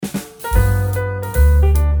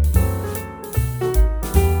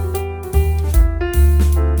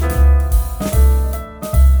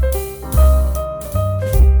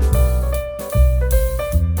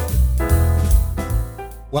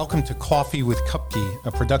Welcome to Coffee with Cupkey,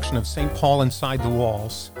 a production of St. Paul Inside the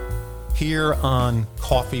Walls. Here on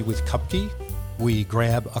Coffee with Cupkey, we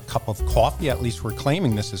grab a cup of coffee, at least we're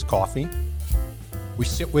claiming this is coffee. We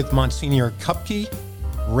sit with Monsignor Cupkey,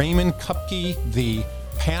 Raymond Cupkey, the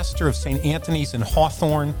pastor of St. Anthony's in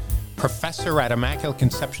Hawthorne, professor at Immaculate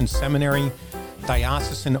Conception Seminary,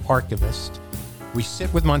 diocesan archivist. We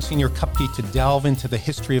sit with Monsignor Cupkey to delve into the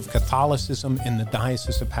history of Catholicism in the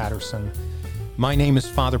Diocese of Paterson. My name is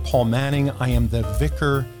Father Paul Manning. I am the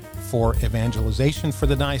vicar for evangelization for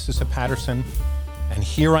the Diocese of Paterson. And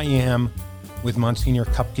here I am with Monsignor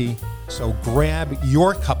Cupkey. So grab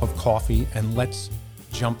your cup of coffee and let's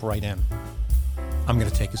jump right in. I'm going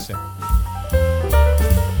to take a sip.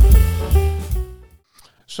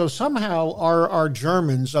 So somehow our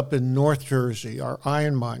Germans up in North Jersey, our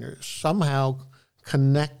iron miners, somehow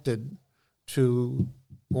connected to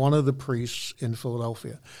one of the priests in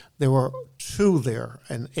Philadelphia. There were two there,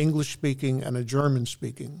 an English-speaking and a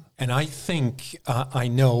German-speaking. And I think I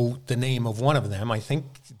know the name of one of them. I think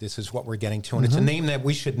this is what we're getting to. And it's a name that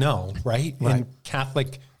we should know, right? In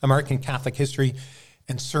American Catholic history,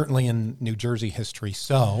 and certainly in New Jersey history.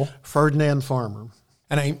 So Ferdinand Farmer.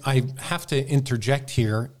 And I have to interject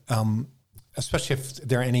here, especially if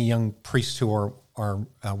there are any young priests who are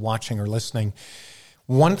watching or listening.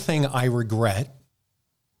 One thing I regret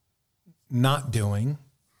not doing,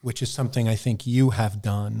 which is something I think you have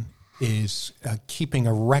done, is keeping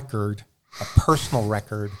a record, a personal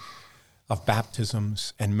record of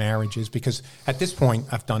baptisms and marriages, because at this point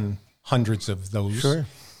I've done hundreds of those. Sure.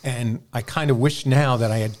 And I kind of wish now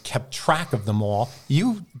that I had kept track of them all.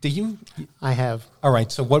 Do you? I have. All right.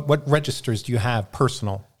 So what registers do you have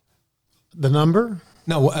personal? The number?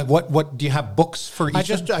 No. What do you have books for each?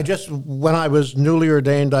 I just when I was newly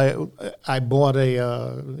ordained, I bought a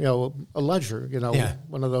ledger,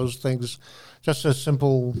 one of those things, just a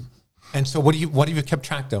simple. And so what have you kept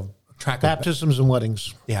track of? Baptisms and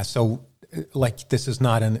weddings. Yeah. So like this is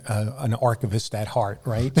not an archivist at heart,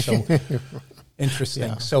 right? So. Interesting.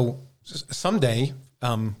 Yeah. So someday,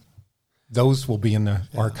 those will be in the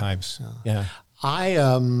archives. Yeah.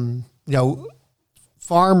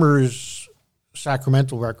 Farmer's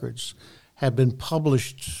sacramental records have been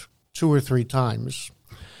published 2 or 3 times.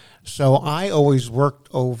 So I always worked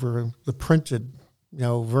over the printed,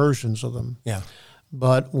 versions of them. Yeah.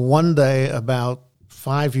 But one day, about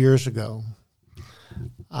 5 years ago,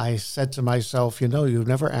 I said to myself, you've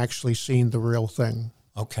never actually seen the real thing.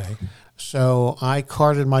 Okay. So I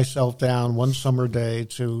carted myself down one summer day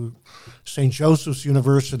to St. Joseph's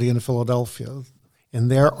University in Philadelphia. In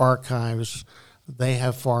their archives, they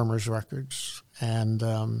have Farmer's records. And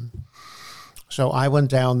so I went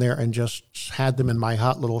down there and just had them in my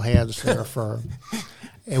hot little hands there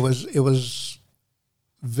it was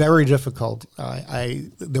very difficult.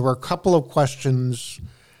 There were a couple of questions.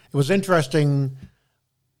 It was interesting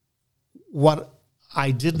what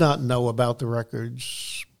I did not know about the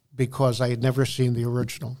records because I had never seen the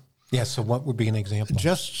original. Yeah, so what would be an example?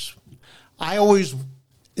 I always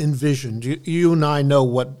envisioned, you and I know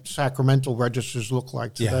what sacramental registers look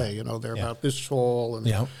like today. Yeah. They're about this tall. And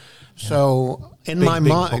So in big my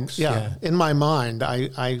mind, books, in my mind,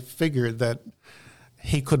 I figured that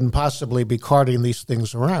he couldn't possibly be carting these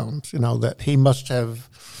things around, that he must have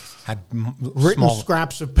had written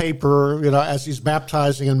scraps of paper, as he's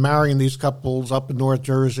baptizing and marrying these couples up in North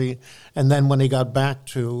Jersey. And then when he got back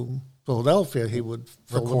to Philadelphia, he would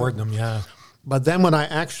record them, yeah. But then when I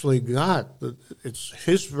actually got,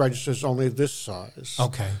 his register's only this size.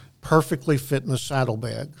 Okay. Perfectly fit in a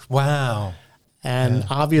saddlebag. Wow. And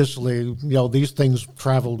obviously, these things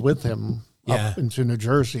traveled with him up into New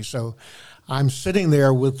Jersey. So I'm sitting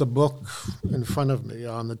there with the book in front of me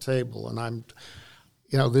on the table, and I'm...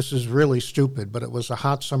 this is really stupid, but it was a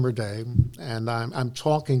hot summer day, and I'm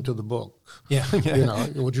talking to the book. Yeah.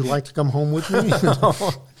 Would you like to come home with me?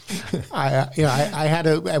 I had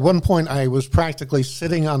at one point I was practically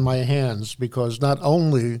sitting on my hands because not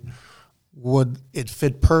only would it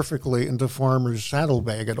fit perfectly into Farmer's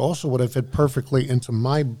saddlebag, it also would have fit perfectly into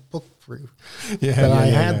my book that I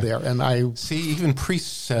had there. And I see even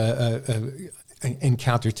priests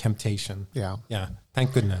encounter temptation. Yeah. Yeah.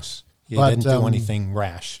 Thank goodness. He didn't do anything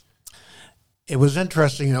rash. It was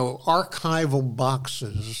interesting, archival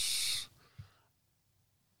boxes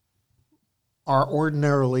are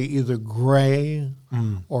ordinarily either gray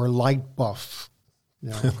or light buff.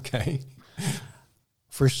 Okay.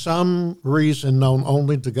 For some reason known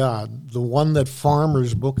only to God, the one that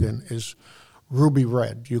Farmer's book in is ruby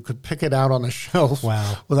red. You could pick it out on a shelf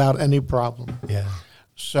without any problem. Yeah.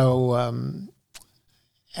 So,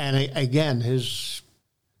 and again, it's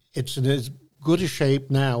in his good a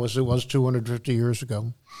shape now as it was 250 years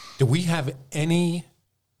ago. Do we have any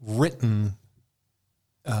written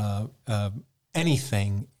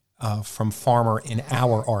anything from Farmer in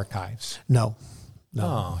our archives? No.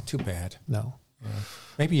 Oh, too bad. No. Yeah.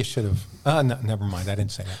 Maybe you should have. No, never mind. I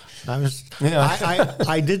didn't say that.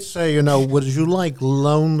 I did say, would you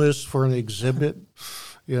loan this for an exhibit,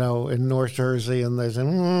 in North Jersey? And they said,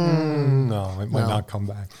 no, it might not come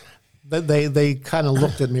back. They kind of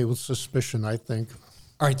looked at me with suspicion, I think.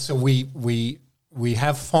 All right, so we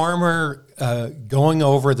have Farmer going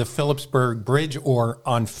over the Phillipsburg Bridge or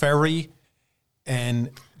on ferry, and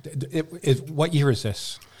what year is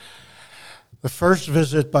this? The first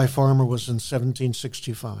visit by Farmer was in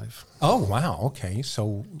 1765. Oh, wow. Okay.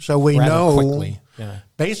 So we know, quickly. Yeah.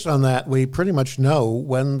 Based on that, we pretty much know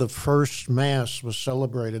when the first Mass was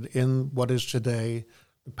celebrated in what is today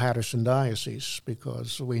the Paterson Diocese,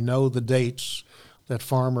 because we know the dates that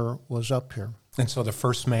Farmer was up here. And so the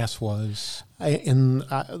first Mass was? I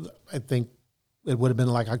think it would have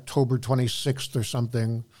been like October 26th or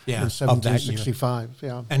something in 1765.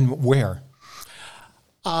 Yeah. And where?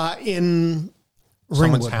 In someone's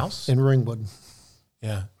Ringwood, house? in Ringwood.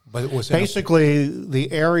 Yeah. But it was basically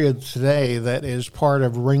the area today that is part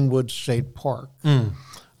of Ringwood State Park.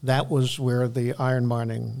 That was where the iron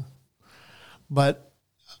mining. But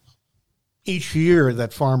each year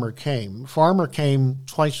that Farmer came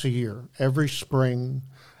twice a year, every spring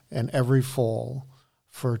and every fall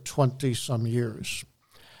for 20-some years.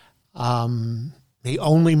 He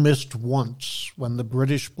only missed once when the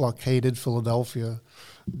British blockaded Philadelphia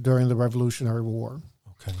during the Revolutionary War.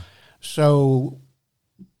 Okay. So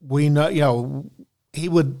we know, he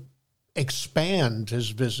would expand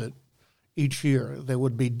his visit each year. There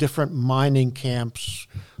would be different mining camps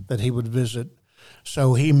that he would visit.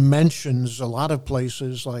 So he mentions a lot of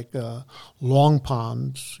places like Long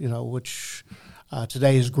Pond, which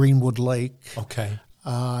today is Greenwood Lake. Okay.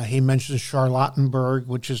 He mentions Charlottenburg,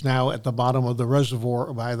 which is now at the bottom of the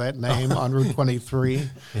reservoir by that name on Route 23.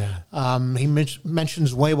 Yeah. He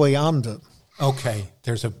mentions way yonder. Okay.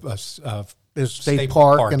 There's There's State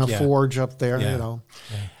Park and a yeah. forge up there, Yeah.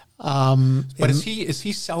 Yeah. But is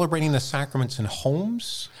he celebrating the sacraments in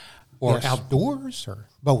homes or Yes. outdoors or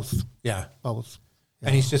Both. Yeah. Both. Yeah.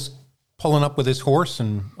 And he's just pulling up with his horse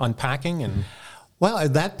and unpacking and Well,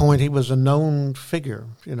 at that point, he was a known figure,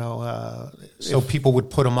 so people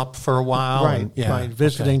would put him up for a while. Right,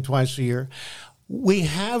 visiting twice a year. We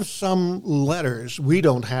have some letters. We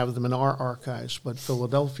don't have them in our archives, but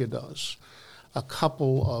Philadelphia does. A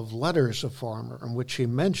couple of letters of Farmer in which he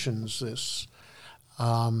mentions this.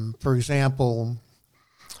 For example,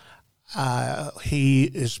 he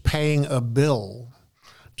is paying a bill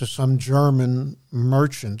to some German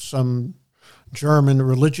merchant, some German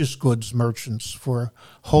religious goods merchants for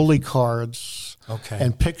holy cards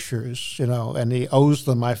and pictures, and he owes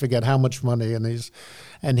them, I forget how much money,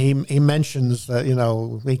 and he mentions that,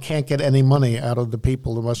 he can't get any money out of the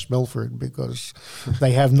people in West Milford because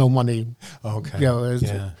they have no money.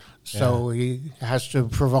 Okay. So he has to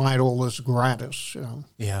provide all this gratis,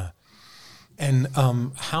 Yeah. And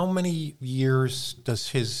how many years does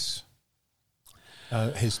his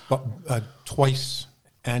twice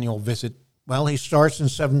annual visit? Well, he starts in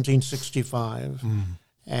 1765,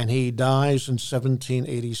 and he dies in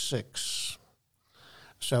 1786.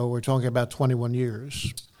 So we're talking about 21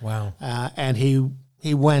 years. Wow. And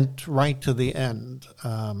he went right to the end.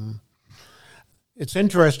 It's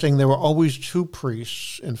interesting, there were always two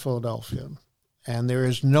priests in Philadelphia, and there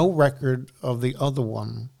is no record of the other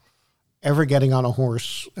one ever getting on a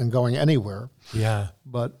horse and going anywhere. Yeah.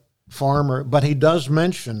 But he does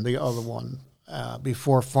mention the other one.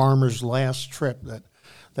 Before Farmer's last trip,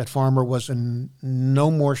 that Farmer was in no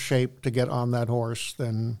more shape to get on that horse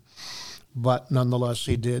but nonetheless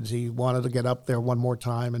he did. He wanted to get up there one more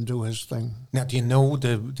time and do his thing. Now, do you know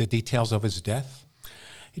the details of his death?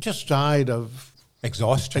 He just died of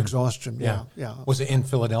exhaustion. Yeah. Was it in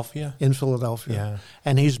Philadelphia? In Philadelphia. Yeah.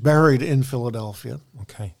 And he's buried in Philadelphia.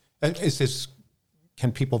 Okay.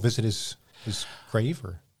 Can people visit his grave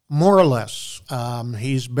or? More or less.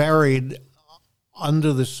 He's buried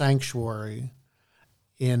under the sanctuary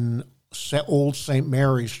in Old St.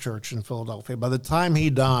 Mary's Church in Philadelphia. By the time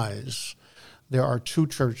he dies, there are two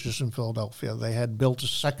churches in Philadelphia. They had built a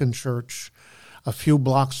second church a few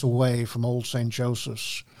blocks away from Old St.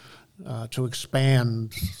 Joseph's to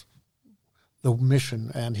expand the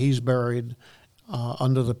mission, and he's buried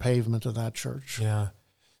under the pavement of that church. Yeah.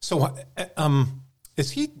 So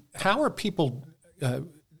how are people,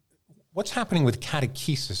 what's happening with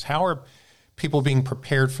catechesis? How are people being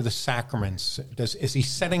prepared for the sacraments? Is he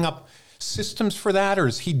setting up systems for that, or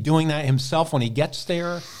is he doing that himself when he gets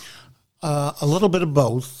there? A little bit of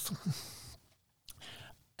both.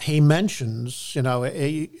 He mentions,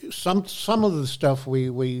 some of the stuff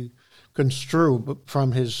we construe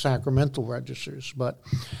from his sacramental registers, but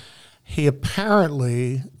he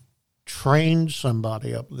apparently trained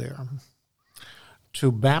somebody up there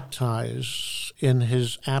to baptize in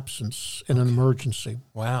his absence in an emergency.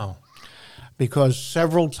 Wow. Because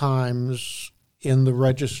several times in the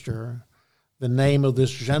register, the name of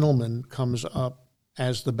this gentleman comes up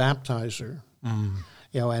as the baptizer.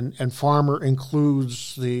 And Farmer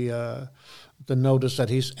includes the notice that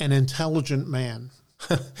he's an intelligent man.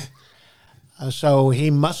 So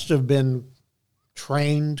he must have been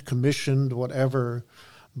trained, commissioned, whatever,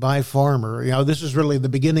 by Farmer. This is really the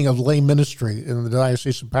beginning of lay ministry in the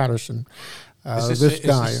Diocese of Patterson. Is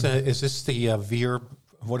this the vir?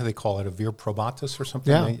 What do they call it? A vir probatus or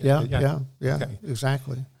something? Yeah. Okay.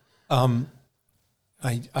 Exactly. I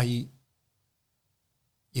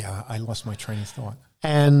lost my train of thought.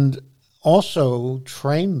 And also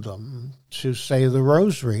trained them to say the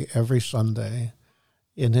rosary every Sunday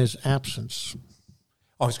in his absence.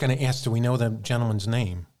 I was going to ask, do we know the gentleman's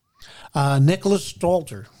name? Nicholas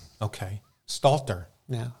Stalter. Okay. Stalter.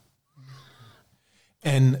 Yeah.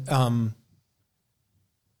 And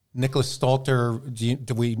Nicholas Stalter,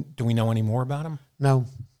 do we know any more about him? No.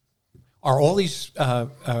 Are all these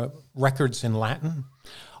records in Latin?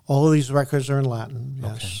 All of these records are in Latin,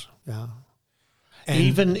 yes. Okay. Yeah.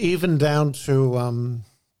 And even down to,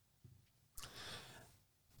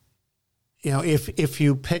 if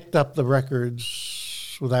you picked up the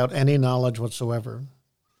records without any knowledge whatsoever,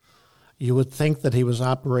 you would think that he was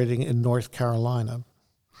operating in North Carolina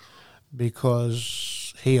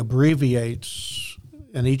because he abbreviates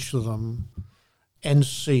in each of them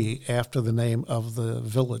NC after the name of the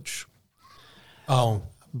village. Oh.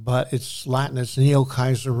 But it's Latin. It's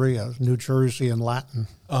Neo-Caesarea, New Jersey in Latin.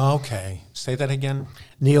 Oh, okay. Say that again.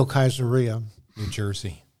 Neo-Caesarea. New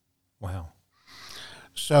Jersey. Wow.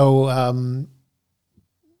 So,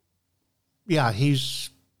 he's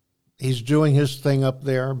doing his thing up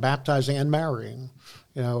there, baptizing and marrying,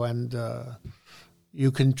 and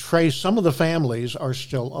you can trace some of the families are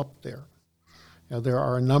still up there. There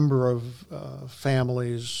are a number of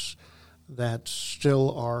families that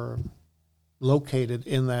still are located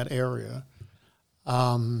in that area.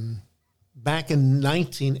 Back in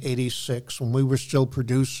 1986, when we were still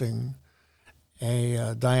producing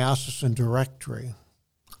a diocesan directory,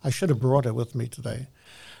 I should have brought it with me today.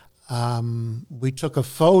 We took a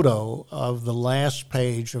photo of the last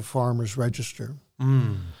page of Farmer's Register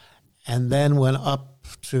and then went up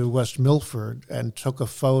to West Milford and took a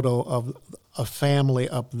photo of a family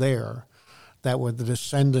up there that were the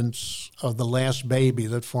descendants of the last baby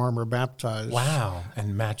that Farmer baptized. Wow,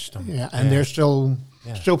 and matched them. Yeah, and they're still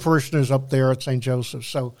parishioners up there at St. Joseph.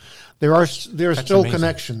 So there are still amazing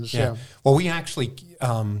connections. Yeah. Well, we actually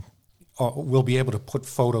will be able to put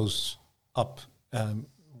photos up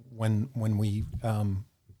when we kind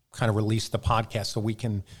of release the podcast, so we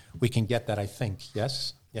can get that. I think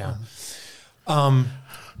yes, yeah.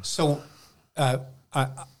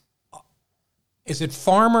 Is it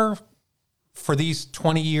Farmer for these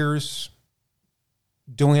 20 years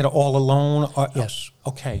doing it all alone? Yes.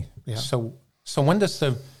 Okay. Yeah. So when does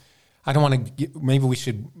I don't want to, maybe we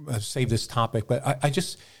should save this topic, but I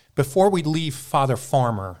just, before we leave Father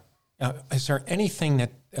Farmer, is there anything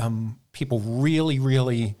that people really,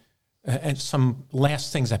 really, and some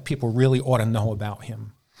last things that people really ought to know about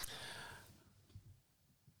him?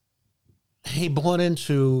 He bought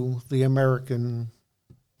into the American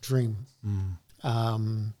dream.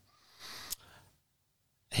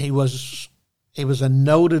 He was a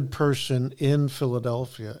noted person in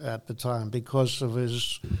Philadelphia at the time because of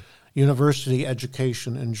his university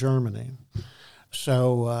education in Germany.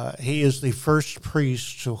 So he is the first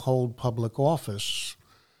priest to hold public office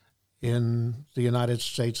in the United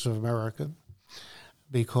States of America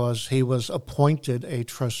because he was appointed a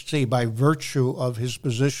trustee by virtue of his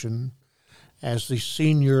position as the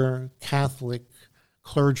senior Catholic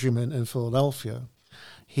clergyman in Philadelphia.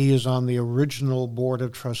 He is on the original board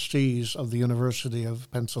of trustees of the University of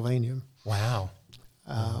Pennsylvania. Wow.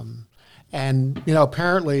 And,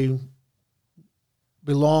 apparently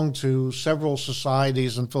belonged to several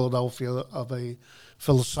societies in Philadelphia of a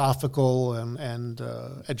philosophical and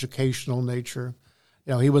educational nature.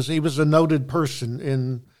 He was a noted person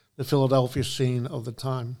in the Philadelphia scene of the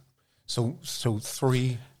time.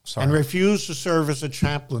 And refused to serve as a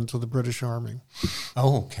chaplain to the British Army.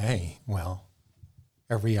 Oh, okay. Well,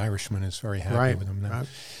 every Irishman is very happy with him now. Right.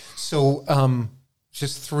 So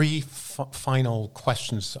Just three final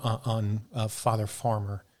questions on Father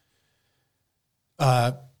Farmer.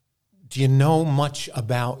 Do you know much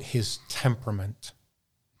about his temperament?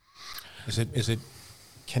 Is it?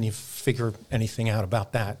 Can you figure anything out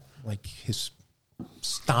about that? Like his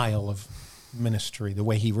style of ministry, the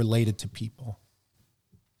way he related to people?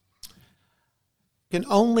 Can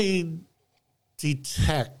only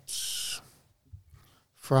detect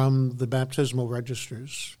from the baptismal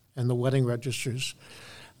registers and the wedding registers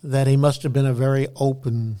that he must have been a very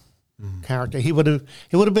open character. He would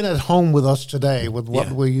have been at home with us today with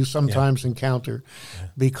what we sometimes encounter,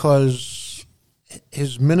 because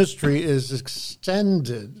his ministry is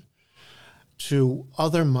extended to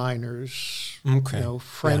other minors,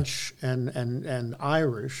 French and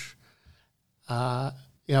Irish.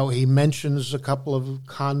 He mentions a couple of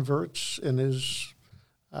converts in his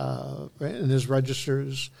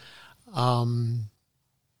registers.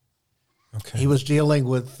 He was dealing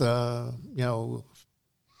with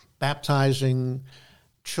baptizing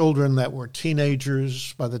children that were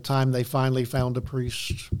teenagers by the time they finally found a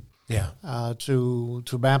priest.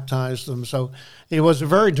 To baptize them. So it was a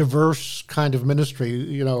very diverse kind of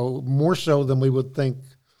ministry, more so than we would think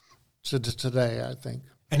today, I think.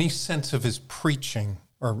 Any sense of his preaching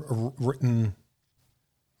or written,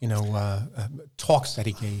 talks that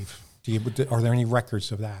he gave? Are there any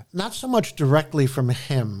records of that? Not so much directly from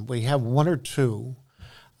him. We have one or two.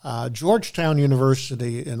 Georgetown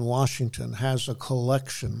University in Washington has a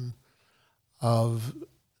collection of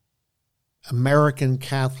American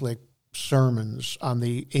Catholic sermons on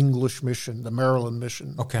the English mission, the Maryland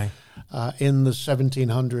mission, in the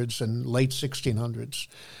 1700s and late 1600s.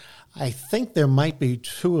 I think there might be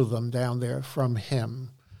two of them down there from him,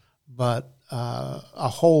 but a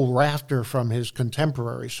whole rafter from his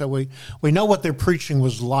contemporaries. So we know what their preaching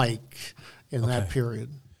was like in that period.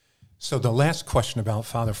 So the last question about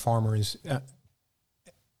Father Farmer is,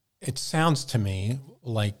 it sounds to me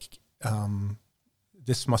like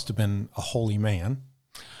this must have been a holy man,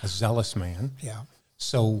 a zealous man. Yeah.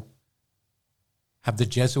 So have the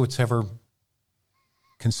Jesuits ever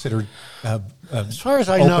considered as far as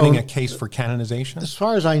opening a case for canonization? As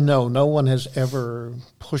far as I know, no one has ever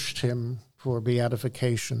pushed him for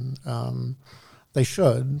beatification. They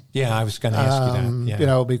should. Yeah, I was going to ask you that.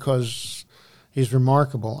 Yeah. Because he's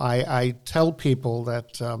remarkable. I tell people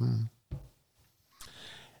that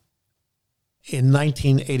in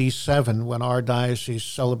 1987, when our diocese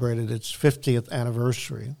celebrated its 50th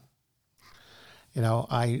anniversary,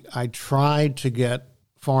 I tried to get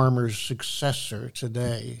Farmer's successor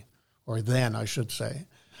today, or then I should say,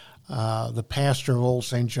 the pastor of Old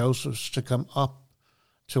St. Joseph's, to come up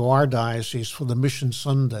to our diocese for the Mission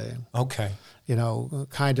Sunday. Okay.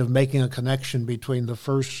 Kind of making a connection between the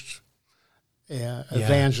first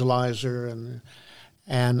evangelizer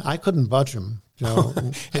and I couldn't budge him.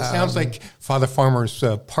 It sounds like Father Farmer's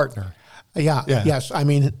partner. Yeah. Yes. I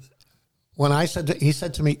mean, when he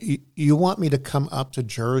said to me, "You want me to come up to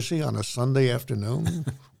Jersey on a Sunday afternoon?"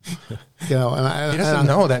 And he doesn't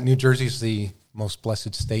know that New Jersey's the most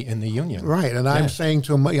blessed state in the Union, right? And I'm saying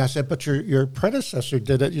to him, I said, "But your predecessor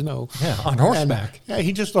did it, on horseback." And,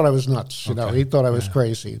 he just thought I was nuts. He thought I was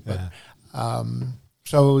crazy. But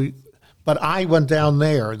but I went down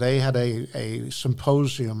there. They had a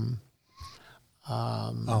symposium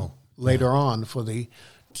later on for the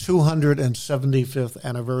 275th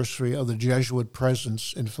anniversary of the Jesuit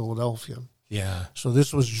presence in Philadelphia. Yeah. So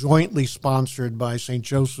this was jointly sponsored by St.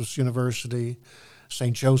 Joseph's University,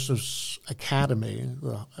 St. Joseph's Academy,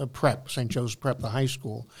 Prep, St. Joseph's Prep, the high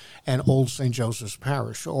school, and Old St. Joseph's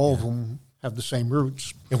Parish, all of whom have the same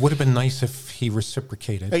roots. It would have been nice if he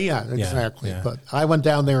reciprocated. Yeah, exactly. Yeah. But I went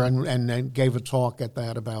down there and gave a talk at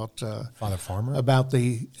that about Father Farmer, about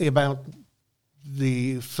the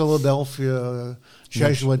Philadelphia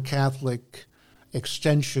Jesuit Catholic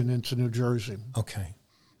extension into New Jersey. Okay.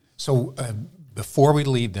 So before we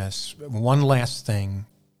leave this, one last thing.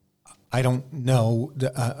 I don't know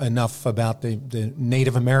enough about the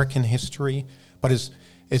Native American history, but is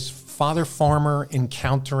Father Farmer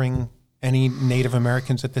encountering any Native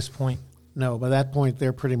Americans at this point? No, by that point,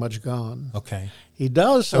 they're pretty much gone. Okay. He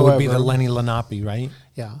does, so however, it would be the Lenni Lenape, right?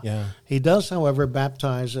 Yeah. Yeah. He does, however,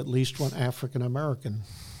 baptize at least one African American.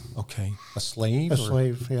 Okay. A slave? A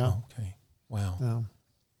slave, yeah. Oh, okay. Wow. Yeah.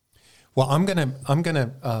 Well, I'm gonna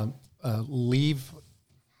leave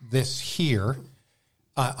this here.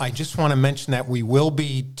 I just want to mention that we will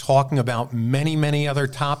be talking about many, many other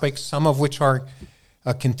topics, some of which are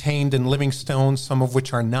contained in Living Stones, some of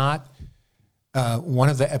which are not. one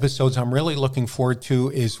of the episodes I'm really looking forward to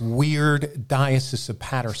is Weird Diocese of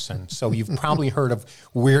Patterson. So you've probably heard of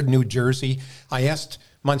Weird New Jersey. I asked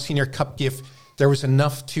Monsignor Kupke if there was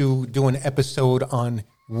enough to do an episode on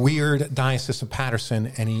Weird Diocese of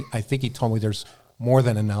Patterson, and I think he told me there's more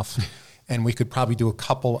than enough, and we could probably do a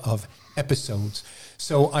couple of episodes.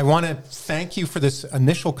 So I want to thank you for this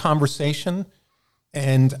initial conversation,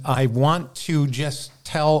 and I want to just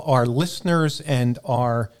tell our listeners and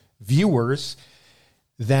our viewers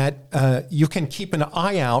that you can keep an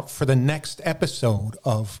eye out for the next episode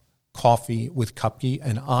of Coffee with Kupke,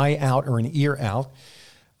 an eye out or an ear out.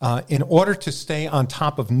 In order to stay on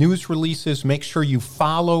top of news releases, make sure you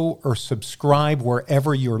follow or subscribe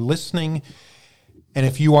wherever you're listening. And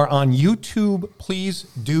if you are on YouTube, please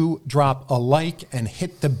do drop a like and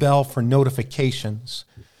hit the bell for notifications.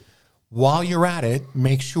 While you're at it,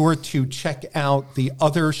 make sure to check out the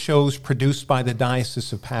other shows produced by the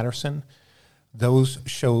Diocese of Patterson. Those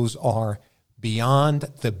shows are Beyond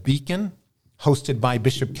the Beacon, hosted by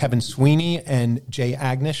Bishop Kevin Sweeney and Jay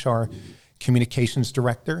Agnish, our communications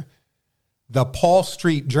director. The Paul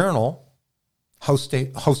Street Journal,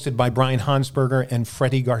 hosted by Brian Hansberger and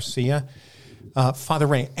Freddie Garcia. Father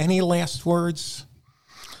Ray, any last words?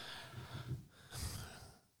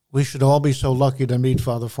 We should all be so lucky to meet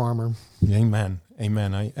Father Farmer. Amen.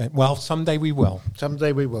 Amen. Well, someday we will.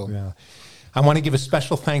 Someday we will. Yeah. I want to give a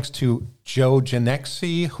special thanks to Joe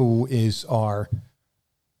Genexi, who is our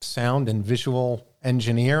sound and visual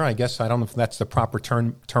engineer. I guess I don't know if that's the proper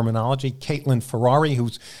terminology. Caitlin Ferrari,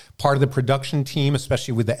 who's part of the production team,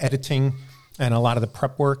 especially with the editing and a lot of the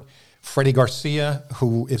prep work. Freddie Garcia,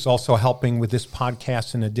 who is also helping with this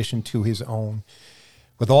podcast in addition to his own.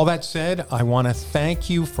 With all that said, I want to thank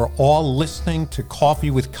you for all listening to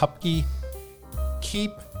Coffee with Kupke.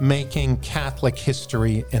 Keep making Catholic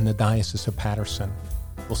history in the Diocese of Patterson.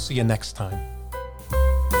 We'll see you next time.